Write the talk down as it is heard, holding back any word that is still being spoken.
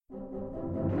Welcome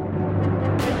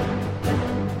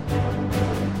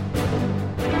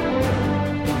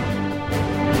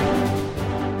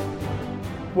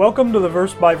to the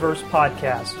Verse by Verse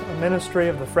podcast, a ministry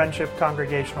of the Friendship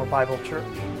Congregational Bible Church.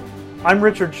 I'm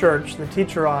Richard Church, the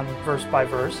teacher on Verse by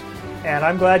Verse, and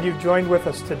I'm glad you've joined with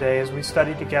us today as we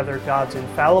study together God's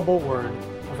infallible Word,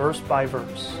 verse by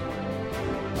verse.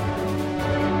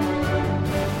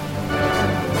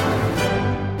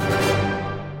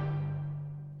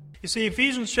 You see,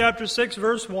 Ephesians chapter 6,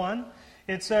 verse 1,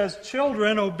 it says,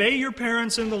 "Children, obey your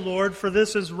parents in the Lord, for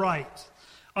this is right.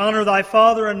 Honor thy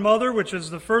father and mother, which is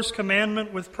the first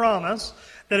commandment with promise,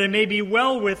 that it may be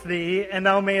well with thee, and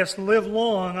thou mayest live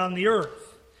long on the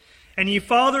earth. And ye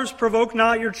fathers, provoke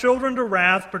not your children to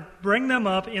wrath, but bring them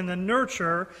up in the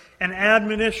nurture and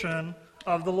admonition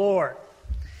of the Lord."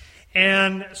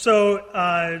 And so,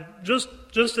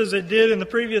 just as it did in the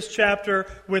previous chapter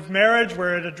with marriage,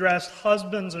 where it addressed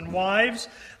husbands and wives,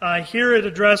 here it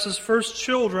addresses first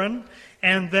children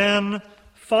and then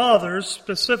fathers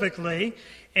specifically,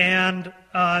 and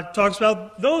talks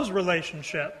about those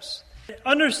relationships.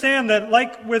 Understand that,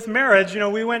 like with marriage,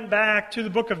 we went back to the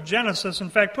book of Genesis. In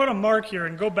fact, put a mark here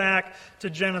and go back to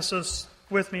Genesis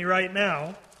with me right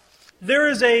now. There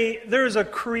is a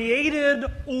created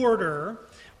order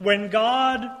when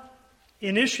God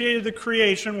initiated the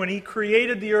creation, when He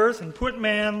created the earth and put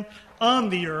man on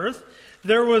the earth.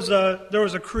 There was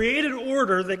a created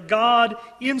order that God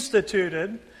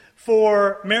instituted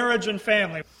for marriage and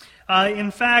family. In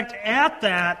fact, at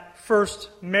that first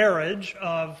marriage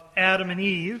of Adam and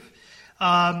Eve,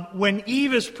 when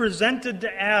Eve is presented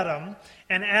to Adam,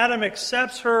 and Adam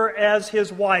accepts her as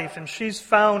his wife, and she's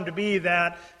found to be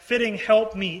that fitting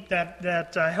helpmeet,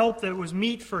 that help that was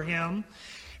meet for him.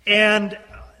 And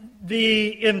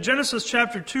in Genesis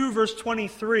chapter 2, verse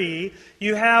 23,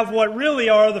 you have what really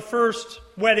are the first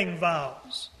wedding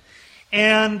vows.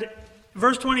 And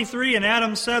verse 23, "And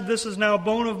Adam said, This is now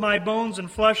bone of my bones and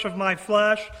flesh of my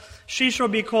flesh. She shall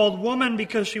be called woman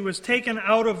because she was taken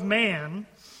out of man."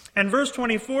 And verse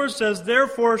 24 says,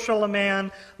 "Therefore shall a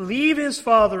man leave his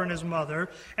father and his mother,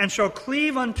 and shall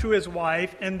cleave unto his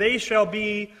wife, and they shall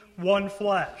be one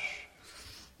flesh."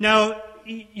 Now,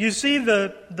 you see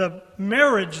the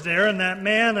marriage there, and that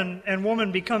man and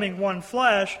woman becoming one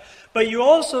flesh, but you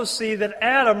also see that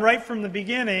Adam, right from the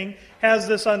beginning, has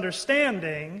this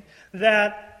understanding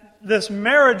that this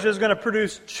marriage is going to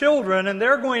produce children, and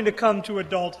they're going to come to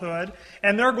adulthood,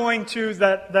 and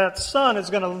that son is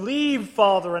going to leave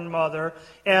father and mother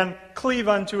and cleave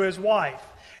unto his wife.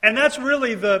 And that's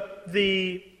really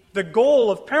the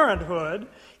goal of parenthood,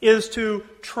 is to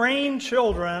train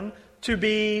children to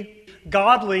be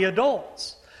godly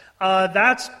adults.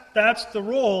 That's the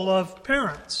role of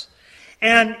parents.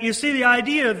 And you see, the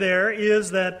idea there is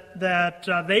that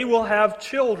they will have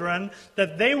children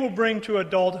that they will bring to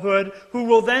adulthood, who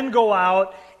will then go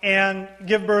out and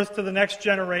give birth to the next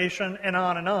generation, and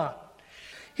on and on.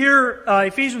 Here,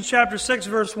 Ephesians chapter 6,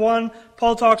 verse 1,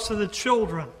 Paul talks to the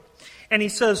children. And he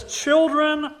says,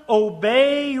 "Children,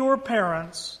 obey your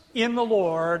parents in the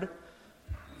Lord,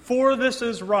 for this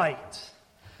is right."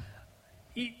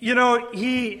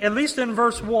 He, at least in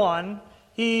verse 1,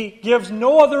 he gives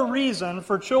no other reason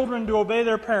for children to obey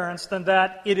their parents than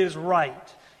that it is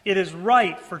right. It is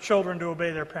right for children to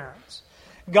obey their parents.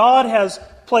 God has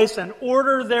placed an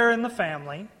order there in the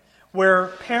family where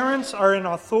parents are in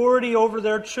authority over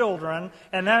their children,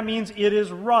 and that means it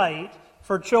is right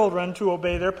for children to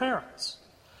obey their parents.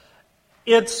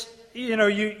 It's,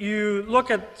 you look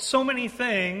at so many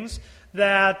things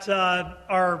that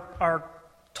are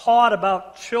taught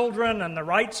about children and the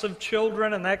rights of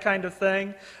children and that kind of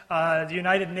thing. The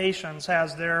United Nations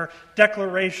has their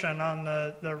declaration on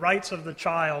the rights of the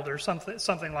child, or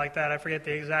something like that. I forget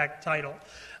the exact title.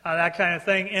 That kind of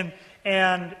thing.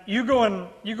 And you go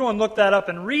and look that up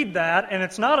and read that, and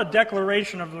it's not a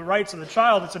declaration of the rights of the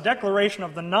child. It's a declaration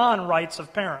of the non-rights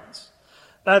of parents.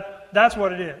 That's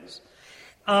what it is.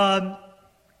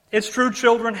 It's true,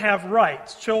 children have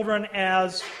rights. Children,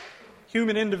 as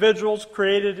human individuals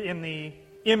created in the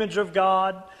image of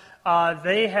God,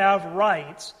 they have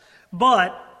rights.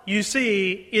 But, you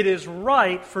see, it is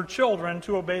right for children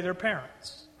to obey their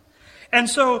parents. And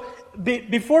so,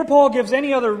 before Paul gives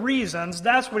any other reasons,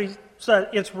 that's what he said,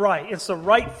 it's right. It's the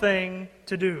right thing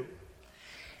to do.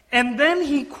 And then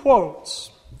he quotes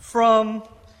from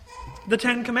the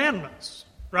Ten Commandments,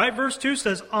 right? Verse 2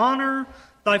 says, "Honor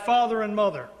thy father and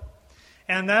mother."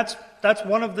 And that's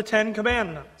one of the Ten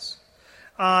Commandments.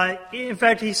 In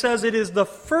fact, he says it is the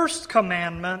first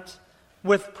commandment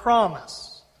with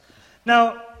promise.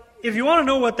 Now, if you want to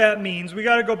know what that means, we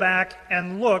got to go back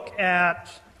and look at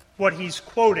what he's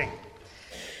quoting.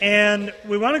 And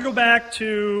we want to go back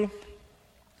to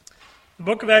the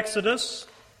book of Exodus.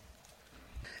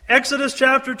 Exodus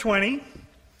chapter 20.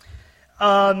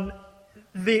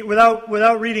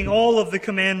 Without reading all of the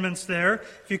commandments there,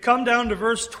 if you come down to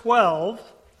verse 12,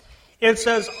 it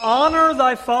says, "Honor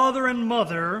thy father and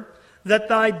mother, that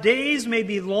thy days may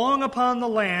be long upon the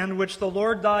land which the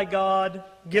Lord thy God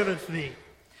giveth thee."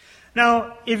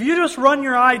 Now, if you just run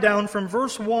your eye down from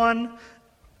verse 1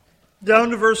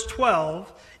 down to verse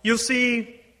 12, you'll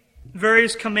see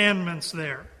various commandments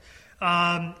there.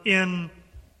 In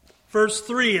verse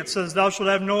 3, it says, "Thou shalt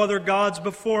have no other gods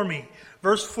before me."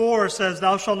 Verse 4 says,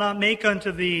 "Thou shalt not make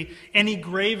unto thee any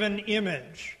graven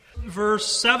image." Verse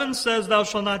 7 says, "Thou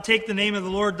shalt not take the name of the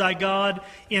Lord thy God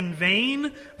in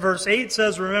vain." Verse 8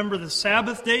 says, "Remember the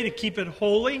Sabbath day to keep it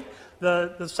holy."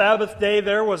 The Sabbath day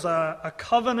there was a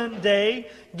covenant day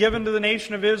given to the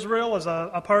nation of Israel as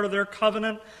a part of their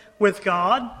covenant with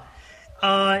God.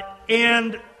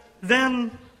 And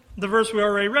then the verse we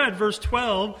already read, verse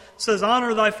 12, says,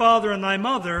 "Honor thy father and thy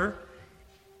mother."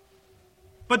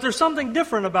 But there's something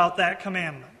different about that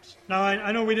commandment. Now,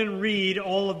 I know we didn't read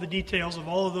all of the details of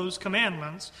all of those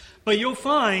commandments, but you'll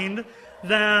find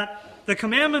that the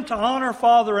commandment to honor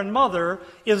father and mother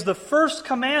is the first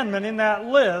commandment in that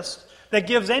list that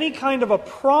gives any kind of a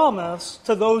promise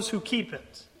to those who keep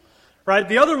it. Right?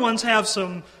 The other ones have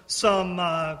some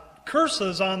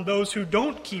curses on those who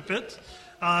don't keep it.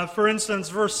 For instance,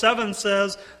 verse 7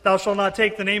 says, "Thou shalt not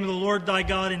take the name of the Lord thy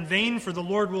God in vain, for the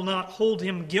Lord will not hold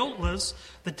him guiltless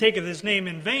that taketh his name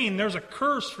in vain." There's a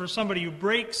curse for somebody who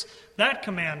breaks that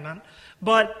commandment.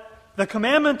 But the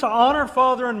commandment to honor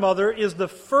father and mother is the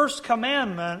first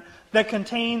commandment that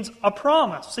contains a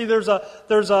promise. See, there's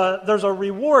a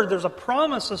reward, there's a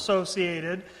promise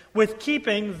associated with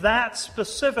keeping that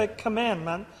specific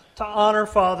commandment to honor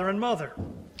father and mother.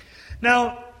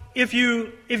 Now, if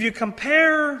you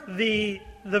compare the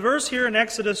verse here in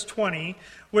Exodus 20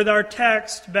 with our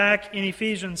text back in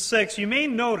Ephesians 6, you may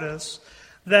notice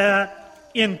that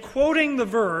in quoting the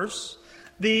verse,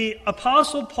 the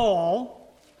Apostle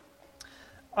Paul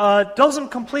doesn't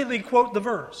completely quote the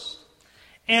verse.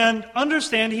 And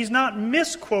understand, he's not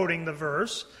misquoting the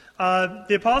verse.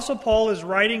 The Apostle Paul is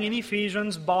writing in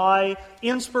Ephesians by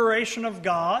inspiration of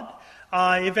God.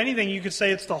 If anything, you could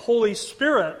say it's the Holy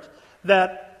Spirit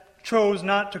that chose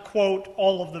not to quote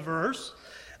all of the verse.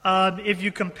 If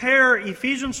you compare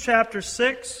Ephesians chapter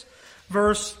 6,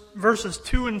 verses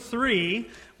 2 and 3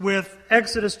 with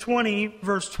Exodus 20,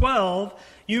 verse 12,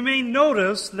 you may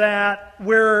notice that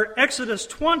where Exodus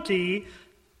 20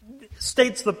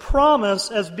 states the promise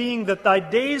as being that thy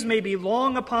days may be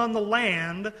long upon the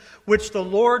land which the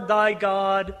Lord thy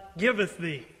God giveth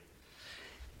thee.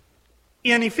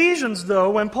 In Ephesians,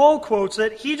 though, when Paul quotes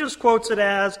it, he just quotes it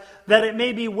as, that it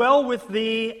may be well with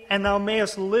thee, and thou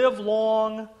mayest live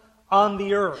long on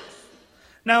the earth.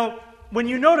 Now, when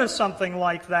you notice something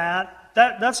like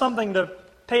that's something to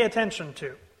pay attention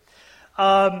to.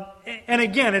 And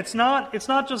again, it's not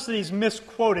just that he's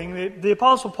misquoting. The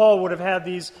Apostle Paul would have had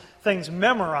these things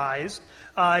memorized.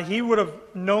 He would have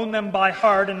known them by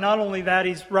heart, and not only that,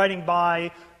 he's writing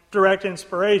by direct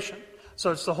inspiration. So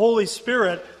it's the Holy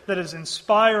Spirit that is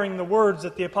inspiring the words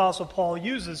that the Apostle Paul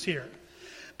uses here.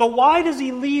 But why does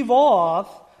he leave off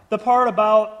the part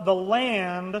about the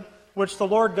land which the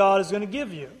Lord God is going to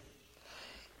give you?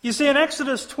 You see, in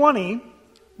Exodus 20,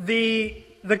 the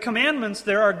commandments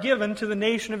there are given to the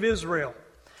nation of Israel.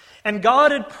 And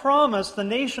God had promised the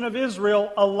nation of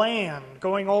Israel a land,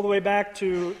 going all the way back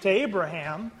to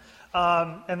Abraham.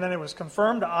 And then it was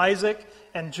confirmed to Isaac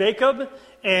and Jacob.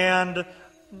 And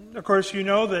of course, you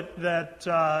know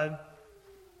that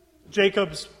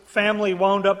Jacob's family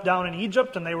wound up down in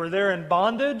Egypt, and they were there in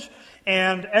bondage.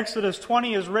 And Exodus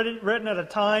 20 is written at a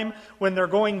time when they're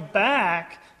going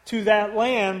back to that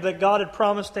land that God had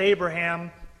promised to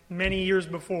Abraham many years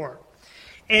before.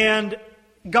 And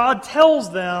God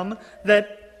tells them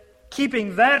that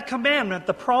keeping that commandment,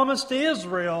 the promise to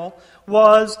Israel,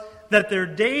 was that their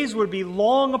days would be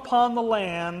long upon the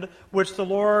land which the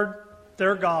Lord,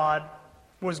 their God,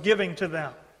 was giving to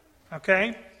them.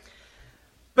 Okay?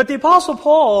 But the Apostle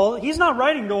Paul, he's not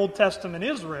writing to Old Testament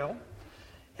Israel.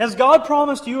 Has God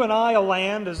promised you and I a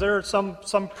land? Is there some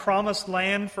promised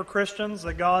land for Christians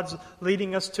that God's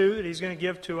leading us to, that He's going to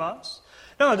give to us?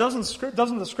 No,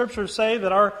 doesn't the Scripture say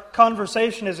that our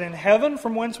conversation is in heaven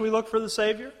from whence we look for the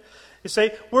Savior? You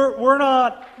say, we're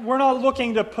not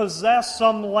looking to possess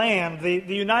some land. The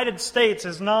United States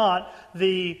is not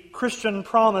the Christian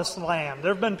promised land.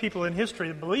 There have been people in history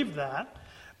that believe that.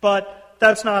 But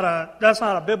that's not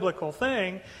a biblical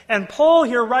thing. And Paul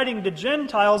here writing to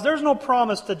Gentiles, there's no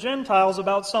promise to Gentiles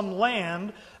about some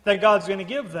land that God's going to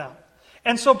give them.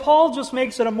 And so Paul just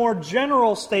makes it a more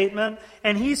general statement,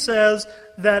 and he says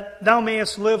that thou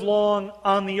mayest live long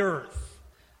on the earth.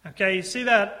 Okay, you see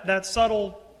that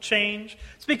subtle change?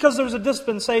 It's because there's a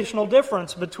dispensational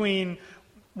difference between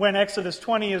when Exodus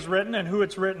 20 is written and who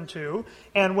it's written to,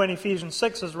 and when Ephesians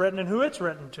 6 is written and who it's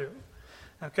written to.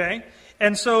 Okay?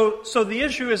 And so the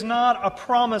issue is not a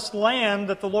promised land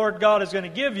that the Lord God is going to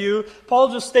give you. Paul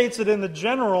just states it in the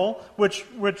general, which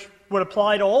would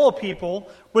apply to all people,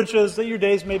 which is that your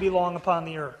days may be long upon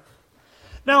the earth.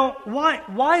 Now,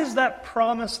 why is that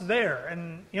promise there?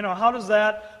 And, how does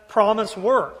that promise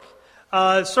work?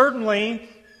 Certainly,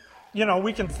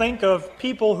 we can think of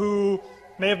people who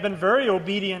may have been very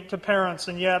obedient to parents,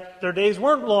 and yet their days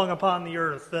weren't long upon the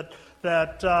earth,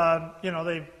 that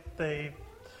they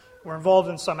were involved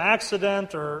in some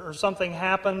accident or something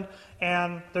happened,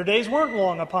 and their days weren't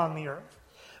long upon the earth.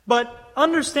 But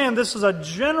understand this is a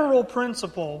general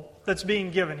principle that's being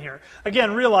given here.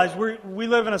 Again, realize we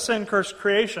live in a sin-cursed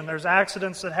creation. There's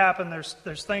accidents that happen,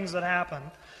 there's things that happen.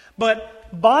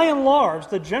 But by and large,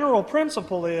 the general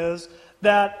principle is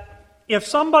that if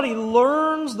somebody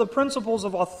learns the principles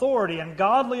of authority and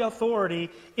godly authority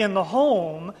in the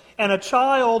home, and a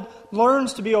child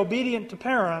learns to be obedient to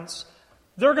parents,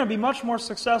 they're going to be much more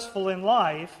successful in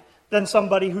life than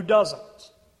somebody who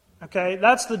doesn't. Okay,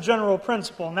 that's the general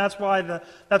principle, and that's why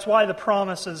the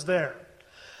promise is there.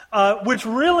 Which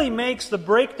really makes the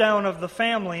breakdown of the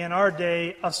family in our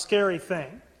day a scary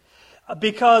thing,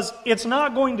 because it's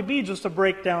not going to be just a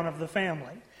breakdown of the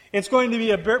family. It's going to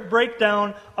be a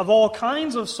breakdown of all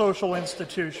kinds of social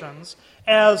institutions,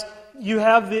 as you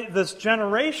have this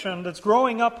generation that's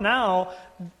growing up now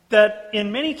that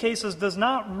in many cases does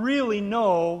not really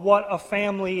know what a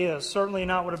family is, certainly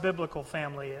not what a biblical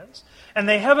family is. And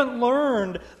they haven't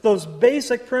learned those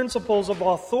basic principles of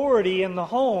authority in the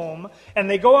home, and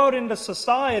they go out into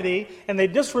society and they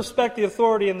disrespect the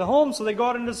authority in the home, so they go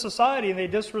out into society and they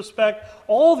disrespect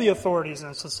all the authorities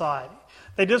in society.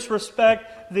 They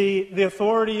disrespect the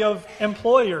authority of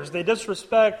employers. They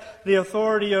disrespect the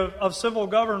authority of civil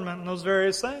government and those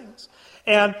various things.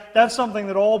 And that's something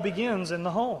that all begins in the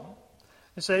home.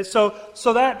 You see? So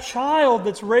that child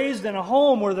that's raised in a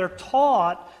home where they're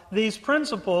taught these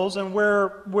principles, and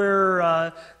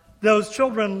where those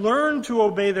children learn to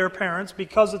obey their parents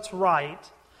because it's right,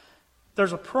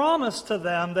 there's a promise to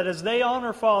them that as they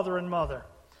honor father and mother,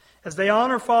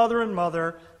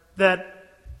 that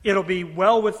it'll be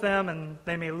well with them and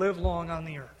they may live long on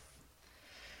the earth.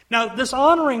 Now, this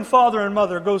honoring father and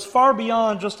mother goes far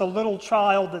beyond just a little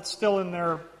child that's still in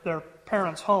their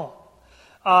parents' home.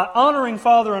 Honoring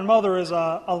father and mother is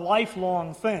a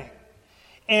lifelong thing.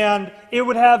 And it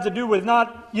would have to do with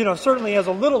not, certainly as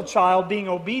a little child being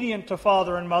obedient to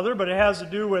father and mother, but it has to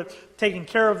do with taking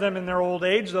care of them in their old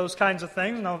age, those kinds of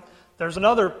things. Now, there's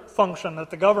another function that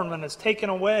the government has taken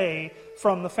away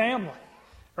from the family,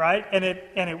 right? And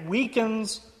it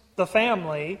weakens the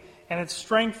family and it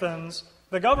strengthens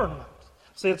the government.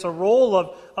 See, it's a role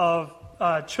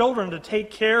of children to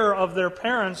take care of their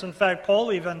parents. In fact,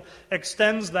 Paul even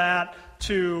extends that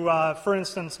to, for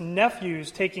instance,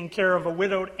 nephews taking care of a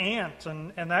widowed aunt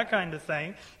and that kind of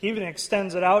thing. He even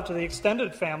extends it out to the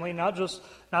extended family, not just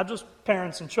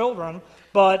parents and children,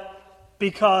 but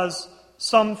because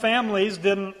some families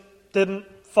didn't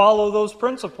follow those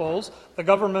principles, the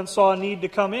government saw a need to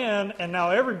come in, and now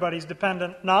everybody's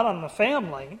dependent not on the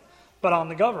family, but on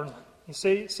the government. You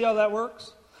see how that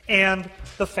works? And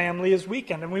the family is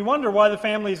weakened. And we wonder why the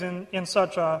family's in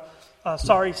such a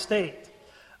sorry state.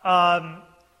 There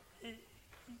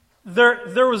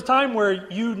was a time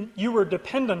where you were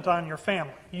dependent on your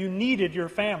family. You needed your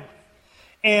family.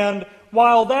 And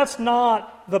while that's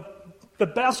not the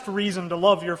best reason to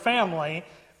love your family,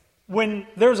 when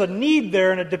there's a need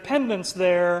there and a dependence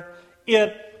there,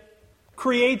 it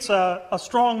creates a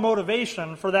strong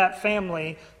motivation for that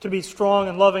family to be strong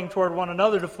and loving toward one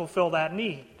another to fulfill that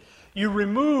need. You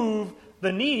remove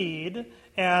the need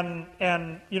and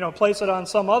place it on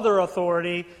some other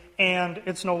authority, and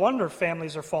it's no wonder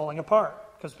families are falling apart,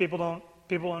 because people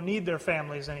don't need their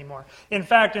families anymore. In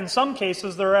fact, in some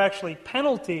cases, there are actually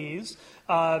penalties,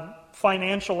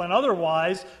 financial and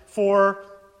otherwise, for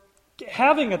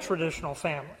having a traditional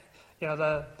family.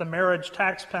 The marriage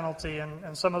tax penalty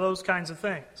and some of those kinds of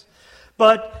things.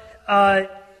 But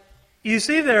You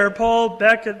see there, Paul,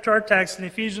 back at our text in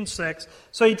Ephesians 6,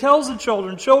 so he tells the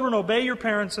children, "Children, obey your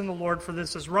parents in the Lord, for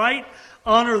this is right.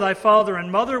 Honor thy father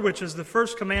and mother, which is the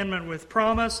first commandment with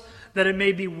promise, that it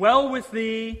may be well with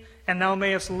thee, and thou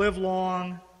mayest live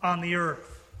long on the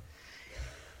earth."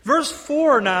 Verse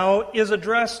 4 now is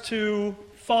addressed to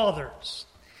fathers.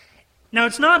 Now,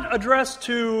 it's not addressed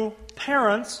to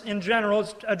parents in general.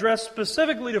 It's addressed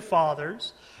specifically to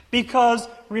fathers, because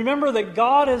remember that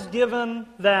God has given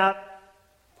that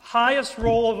highest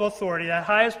role of authority, that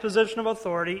highest position of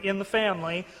authority in the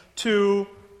family to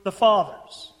the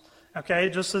fathers. Okay,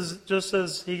 just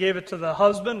as he gave it to the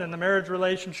husband in the marriage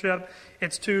relationship,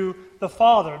 it's to the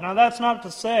father. Now, that's not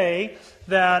to say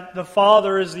that the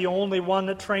father is the only one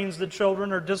that trains the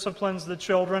children or disciplines the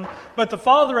children, but the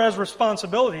father has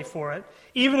responsibility for it.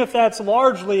 Even if that's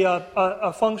largely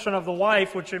a function of the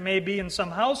wife, which it may be in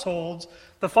some households,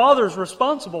 the father is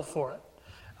responsible for it.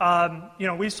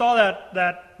 We saw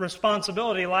that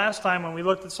responsibility last time when we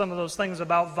looked at some of those things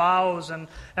about vows and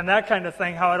that kind of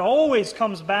thing, how it always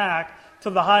comes back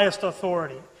to the highest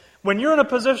authority. When you're in a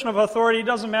position of authority, it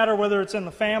doesn't matter whether it's in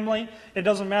the family, it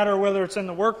doesn't matter whether it's in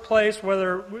the workplace,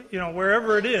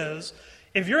 wherever it is.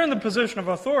 If you're in the position of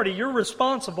authority, you're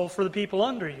responsible for the people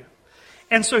under you.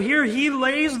 And so here he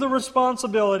lays the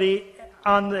responsibility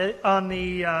on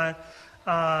the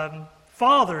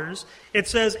fathers. It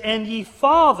says, "And ye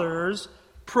fathers,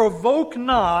 provoke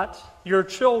not your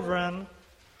children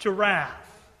to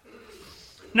wrath."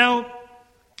 Now,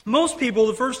 most people,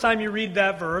 the first time you read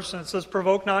that verse, and it says,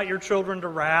 "Provoke not your children to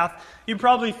wrath," you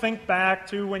probably think back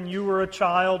to when you were a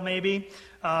child, maybe.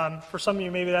 For some of you,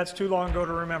 maybe that's too long ago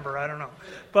to remember. I don't know.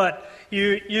 But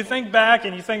you think back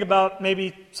and you think about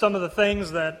maybe some of the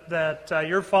things that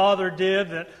your father did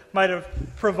that might have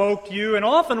provoked you. And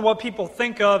often what people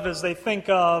think of is they think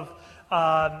of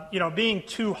being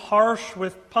too harsh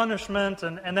with punishment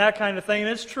and that kind of thing.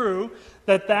 And it's true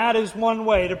that is one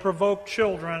way to provoke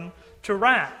children to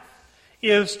wrath,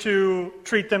 is to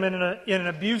treat them in an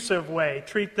abusive way,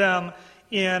 treat them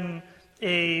in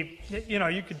you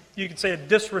could say a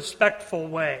disrespectful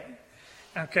way,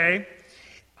 okay?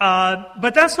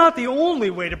 But that's not the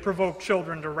only way to provoke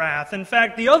children to wrath. In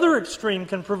fact, the other extreme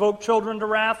can provoke children to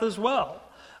wrath as well.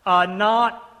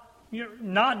 Not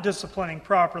disciplining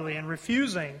properly and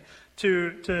refusing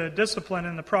to discipline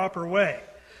in the proper way.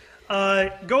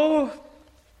 Go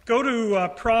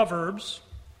to Proverbs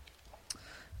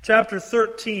chapter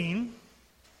 13.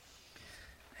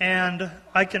 And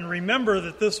I can remember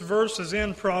that this verse is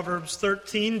in Proverbs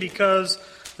 13 because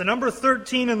the number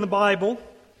 13 in the Bible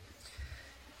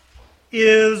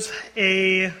is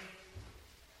a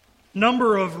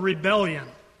number of rebellion.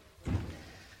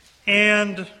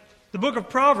 And the book of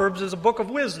Proverbs is a book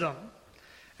of wisdom.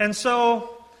 And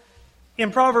so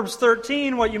in Proverbs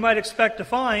 13, what you might expect to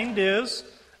find is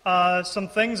some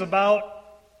things about,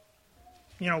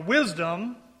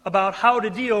 wisdom, about how to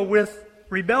deal with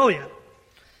rebellion.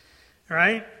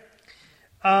 Right?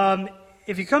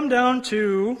 If you come down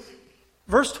to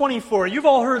verse 24, you've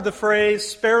all heard the phrase,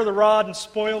 "spare the rod and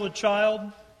spoil the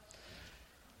child."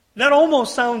 That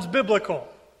almost sounds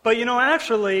biblical. But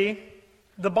actually,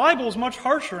 the Bible is much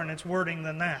harsher in its wording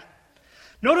than that.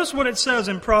 Notice what it says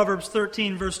in Proverbs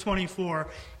 13, verse 24.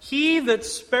 "He that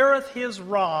spareth his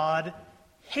rod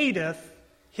hateth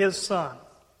his son."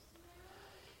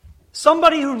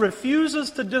 Somebody who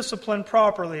refuses to discipline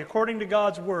properly according to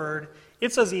God's word,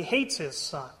 it says he hates his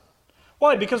son.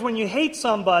 Why? Because when you hate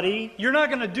somebody, you're not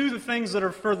going to do the things that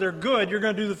are for their good. You're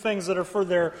going to do the things that are for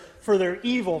their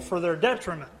evil, for their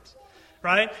detriment.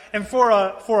 Right? And for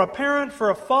a parent, for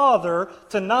a father,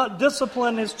 to not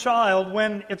discipline his child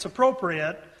when it's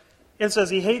appropriate, it says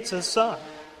he hates his son.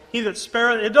 He that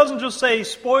spareth, it doesn't just say he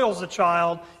spoils the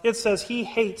child, it says he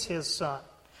hates his son.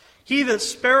 "He that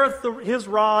spareth his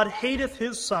rod hateth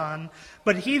his son,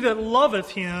 but he that loveth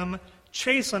him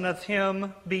chasteneth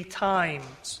him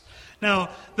betimes." Now,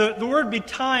 the word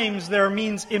betimes there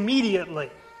means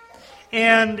immediately.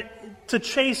 And to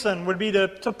chasten would be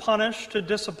to punish, to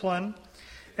discipline.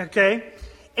 Okay?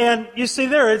 And you see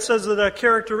there, it says that a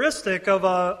characteristic of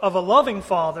a loving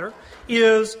father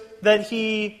is that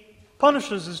he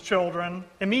punishes his children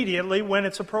immediately when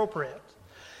it's appropriate.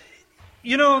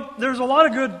 There's a lot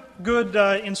of good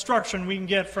instruction we can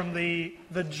get from the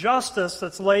justice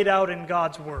that's laid out in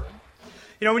God's Word.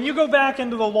 When you go back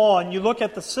into the law and you look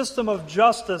at the system of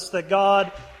justice that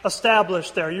God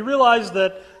established there, you realize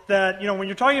that when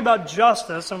you're talking about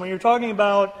justice and when you're talking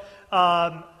about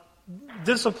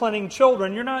disciplining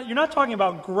children, you're not talking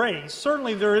about grace.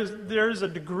 Certainly there is a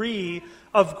degree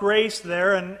of grace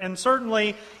there, and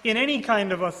certainly in any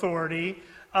kind of authority,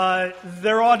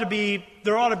 there ought to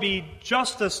be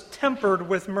justice tempered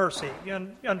with mercy.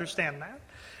 You understand that,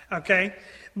 okay?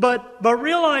 But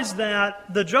realize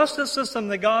that the justice system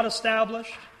that God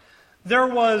established, there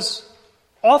was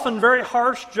often very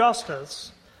harsh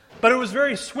justice, but it was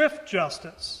very swift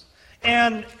justice.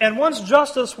 And once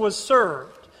justice was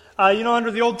served,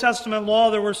 under the Old Testament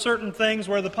law, there were certain things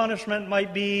where the punishment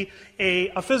might be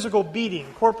a physical beating,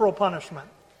 corporal punishment.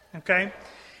 Okay?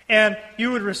 And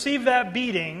you would receive that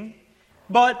beating,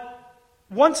 but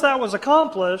once that was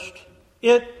accomplished,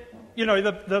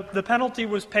 the penalty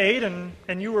was paid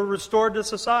and you were restored to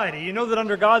society. You know that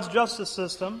under God's justice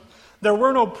system, there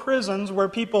were no prisons where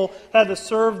people had to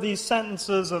serve these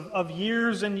sentences of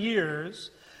years and years.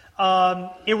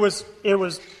 It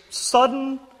was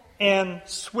sudden and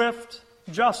swift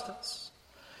justice.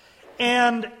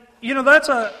 And, that's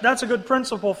a good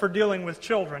principle for dealing with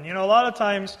children. A lot of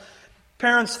times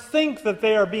parents think that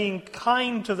they are being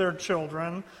kind to their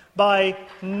children by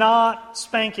not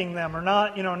spanking them or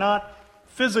not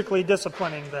physically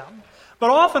disciplining them.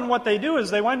 But often what they do is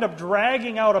they wind up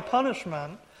dragging out a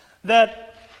punishment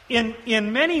that in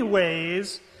many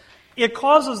ways it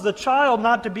causes the child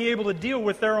not to be able to deal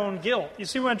with their own guilt. You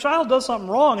see, when a child does something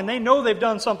wrong and they know they've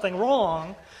done something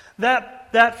wrong,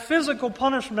 that physical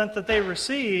punishment that they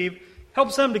receive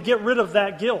helps them to get rid of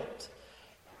that guilt.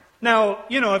 Now,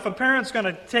 if a parent's going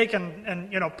to take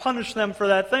and punish them for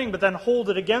that thing, but then hold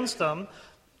it against them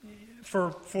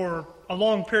for a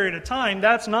long period of time,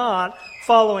 that's not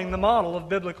following the model of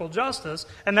biblical justice,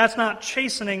 and that's not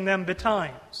chastening them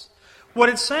betimes. What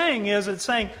it's saying is,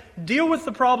 deal with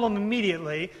the problem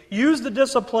immediately, use the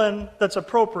discipline that's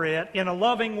appropriate in a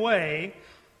loving way,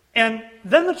 and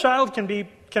then the child can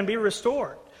be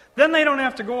restored. Then they don't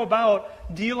have to go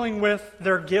about dealing with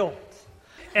their guilt.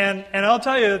 And I'll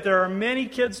tell you that there are many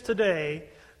kids today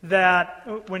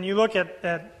that, when you look at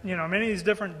many of these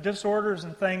different disorders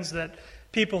and things that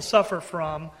people suffer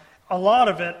from, a lot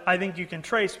of it I think you can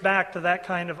trace back to that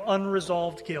kind of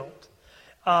unresolved guilt.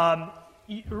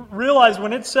 Realize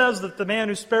when it says that the man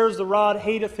who spares the rod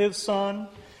hateth his son,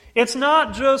 it's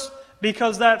not just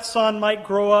because that son might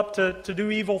grow up to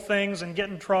do evil things and get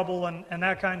in trouble and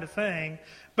that kind of thing,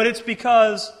 but it's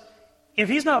because if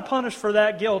he's not punished for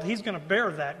that guilt, he's going to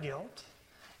bear that guilt.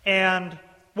 And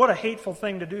what a hateful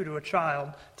thing to do to a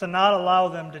child, to not allow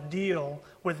them to deal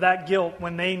with that guilt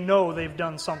when they know they've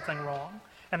done something wrong.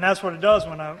 And that's what it does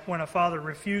when a father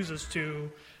refuses to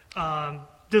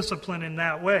discipline in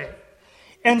that way.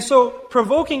 And so,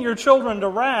 provoking your children to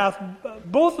wrath,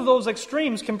 both of those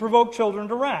extremes can provoke children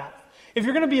to wrath. If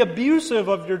you're going to be abusive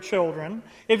of your children,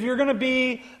 if you're going to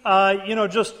be,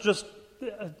 just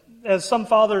as some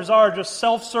fathers are, just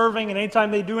self-serving, and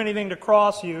anytime they do anything to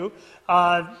cross you,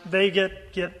 they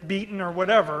get beaten or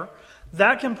whatever,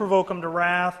 that can provoke them to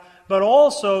wrath. But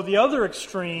also, the other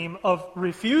extreme of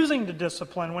refusing to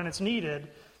discipline when it's needed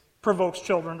provokes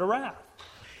children to wrath.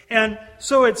 And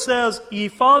so it says, ye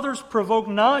fathers, provoke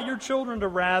not your children to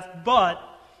wrath, but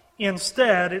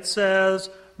instead it says,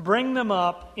 bring them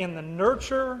up in the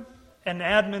nurture and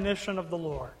admonition of the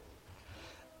Lord.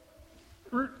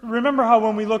 Remember how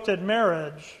when we looked at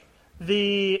marriage,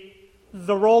 the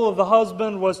role of the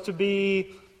husband was to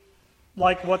be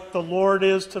like what the Lord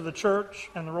is to the church,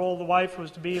 and the role of the wife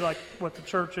was to be like what the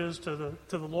church is to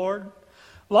the Lord?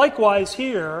 Likewise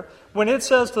here, when it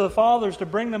says to the fathers to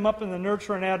bring them up in the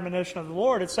nurture and admonition of the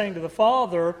Lord, it's saying to the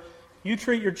father, you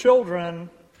treat your children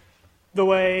the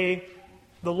way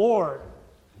the Lord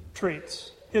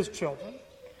treats His children.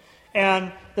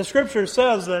 And the Scripture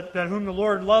says that whom the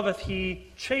Lord loveth,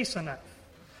 He chasteneth.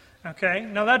 Okay?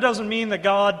 Now that doesn't mean that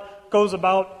God goes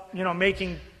about,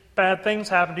 making bad things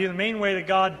happen to you. The main way that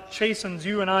God chastens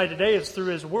you and I today is through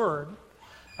His Word.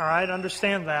 All right?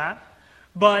 Understand that.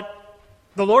 But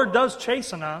the Lord does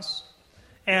chasten us,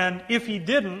 and if He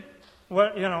didn't,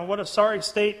 what a sorry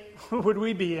state would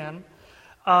we be in?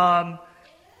 And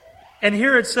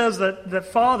here it says that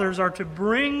fathers are to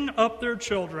bring up their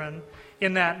children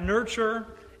in that nurture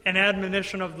and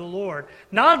admonition of the Lord.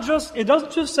 It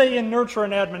doesn't just say in nurture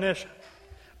and admonition,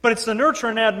 but it's the nurture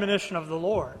and admonition of the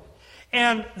Lord.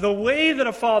 And the way that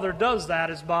a father does that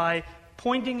is by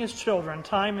pointing his children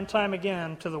time and time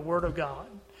again to the Word of God.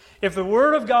 If the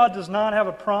Word of God does not have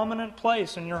a prominent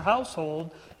place in your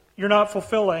household, you're not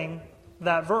fulfilling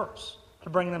that verse, to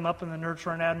bring them up in the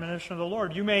nurture and admonition of the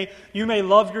Lord. You may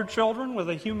love your children with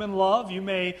a human love. You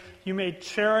may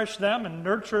cherish them and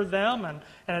nurture them and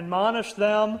admonish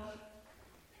them,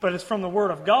 but it's from the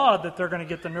Word of God that they're going to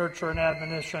get the nurture and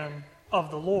admonition of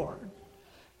the Lord.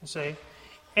 You see?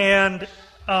 And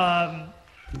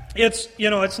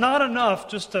it's not enough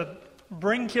just to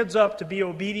bring kids up to be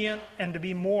obedient and to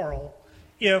be moral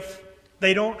if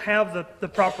they don't have the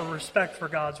proper respect for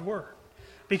God's Word.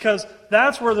 Because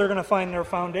that's where they're going to find their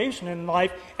foundation in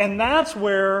life, and that's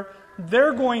where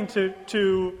they're going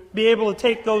to be able to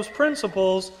take those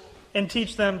principles and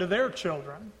teach them to their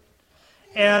children.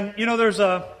 And you know, there's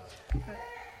a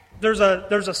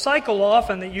cycle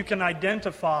often that you can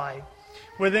identify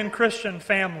within Christian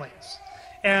families.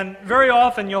 And very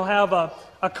often you'll have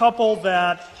a couple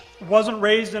that wasn't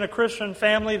raised in a Christian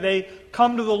family. They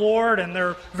come to the Lord and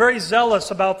they're very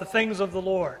zealous about the things of the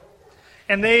Lord.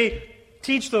 And they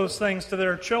teach those things to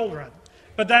their children.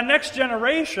 But that next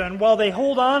generation, while they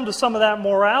hold on to some of that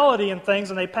morality and things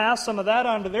and they pass some of that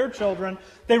on to their children,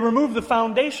 they remove the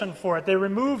foundation for it. They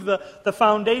remove the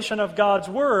foundation of God's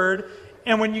Word.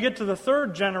 And when you get to the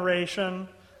third generation,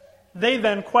 they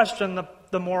then question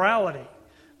the morality.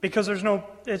 Because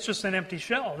it's just an empty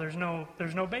shell. There's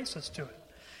no basis to it.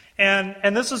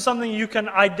 And this is something you can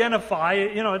identify.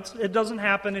 You know, it doesn't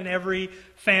happen in every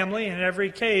family, in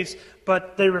every case,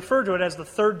 but they refer to it as the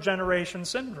third generation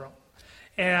syndrome.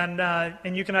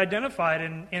 And you can identify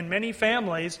it in many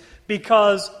families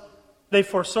because they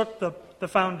forsook the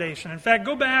foundation. In fact,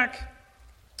 go back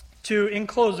to, in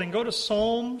closing, go to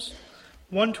Psalms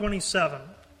 127.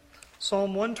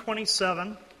 Psalm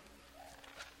 127.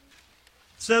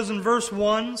 It says in verse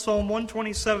 1, Psalm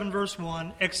 127, verse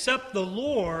 1, "Except the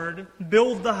Lord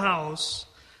build the house,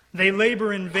 they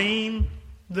labor in vain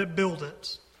that build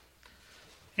it."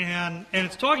 And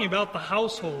it's talking about the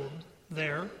household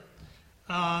there.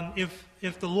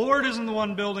 If the Lord isn't the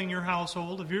one building your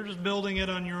household, if you're just building it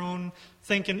on your own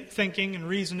thinking and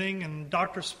reasoning and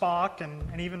Dr. Spock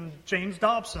and even James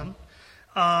Dobson,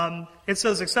 it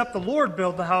says, "Except the Lord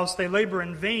build the house, they labor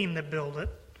in vain that build it.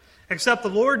 Except the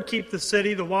Lord keep the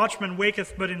city, the watchman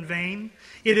waketh but in vain.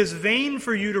 It is vain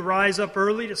for you to rise up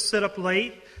early, to sit up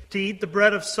late, to eat the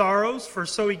bread of sorrows, for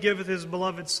so he giveth his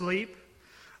beloved sleep.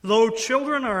 Lo,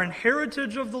 children are an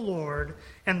heritage of the Lord,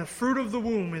 and the fruit of the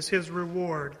womb is his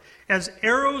reward. As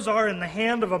arrows are in the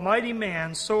hand of a mighty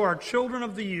man, so are children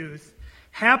of the youth.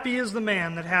 Happy is the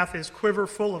man that hath his quiver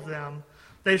full of them.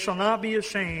 They shall not be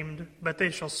ashamed, but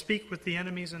they shall speak with the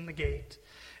enemies in the gate."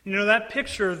 You know, that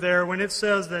picture there, when it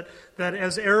says that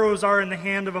as arrows are in the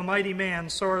hand of a mighty man,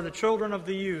 so are the children of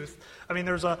the youth. I mean,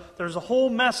 there's a whole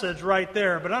message right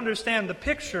there. But understand, the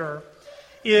picture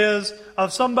is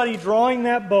of somebody drawing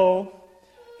that bow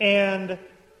and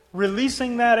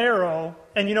releasing that arrow.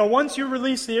 And you know, once you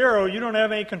release the arrow, you don't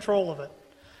have any control of it.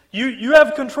 You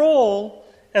have control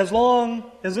as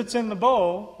long as it's in the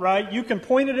bow, right? You can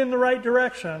point it in the right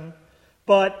direction,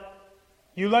 but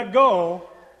you let go,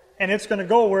 and it's going to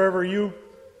go wherever you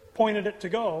pointed it to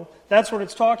go. That's what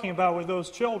it's talking about with those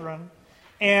children.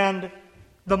 And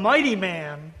the mighty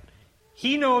man,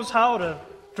 he knows how to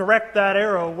direct that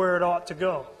arrow where it ought to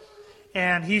go.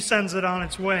 And he sends it on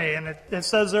its way. And it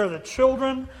says there that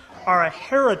children are a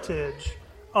heritage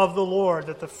of the Lord,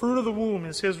 that the fruit of the womb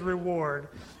is his reward.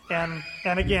 And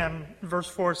again, verse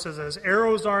 4 says, "As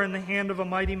arrows are in the hand of a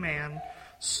mighty man,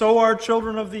 so are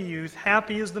children of the youth.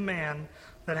 Happy is the man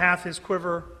that hath his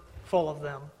quiver full of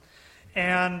them."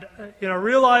 And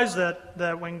realize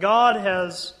that when God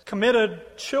has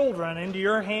committed children into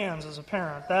your hands as a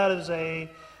parent, that is a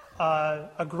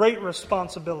great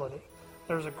responsibility.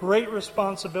 There's a great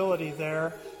responsibility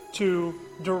there to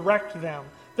direct them.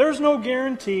 There's no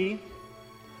guarantee.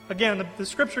 Again, the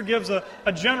Scripture gives a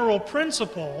general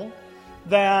principle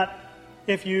that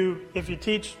if you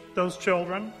teach those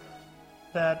children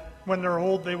that when they're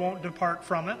old they won't depart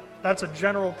from it. That's a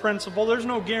general principle. There's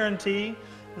no guarantee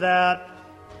that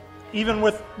even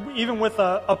with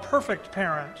a perfect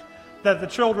parent, that the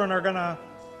children are going to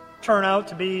turn out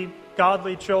to be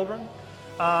godly children.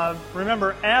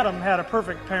 Remember, Adam had a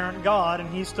perfect parent, God, and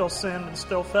he still sinned and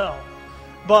still fell.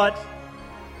 But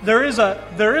there is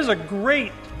a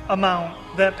great amount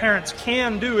that parents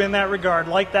can do in that regard,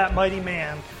 like that mighty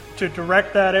man, to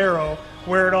direct that arrow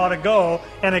where it ought to go,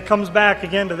 and it comes back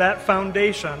again to that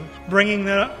foundation, bringing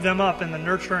them up in the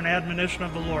nurture and admonition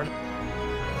of the Lord.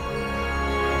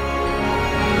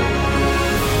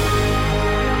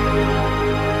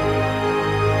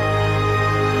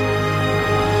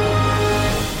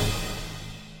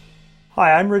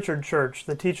 Hi, I'm Richard Church,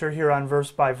 the teacher here on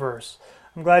Verse by Verse.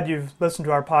 I'm glad you've listened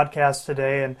to our podcast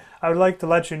today, and I would like to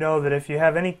let you know that if you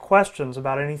have any questions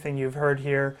about anything you've heard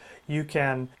here, you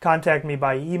can contact me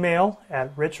by email at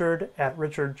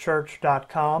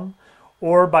richard@richardchurch.com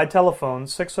or by telephone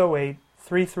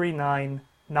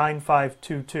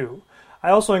 608-339-9522. I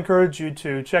also encourage you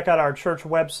to check out our church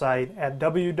website at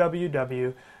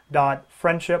www.richardchurch.com.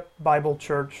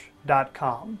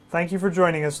 www.friendshipbiblechurch.com. Thank you for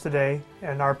joining us today,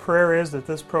 and our prayer is that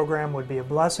this program would be a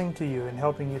blessing to you in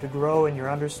helping you to grow in your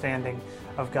understanding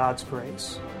of God's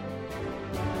grace.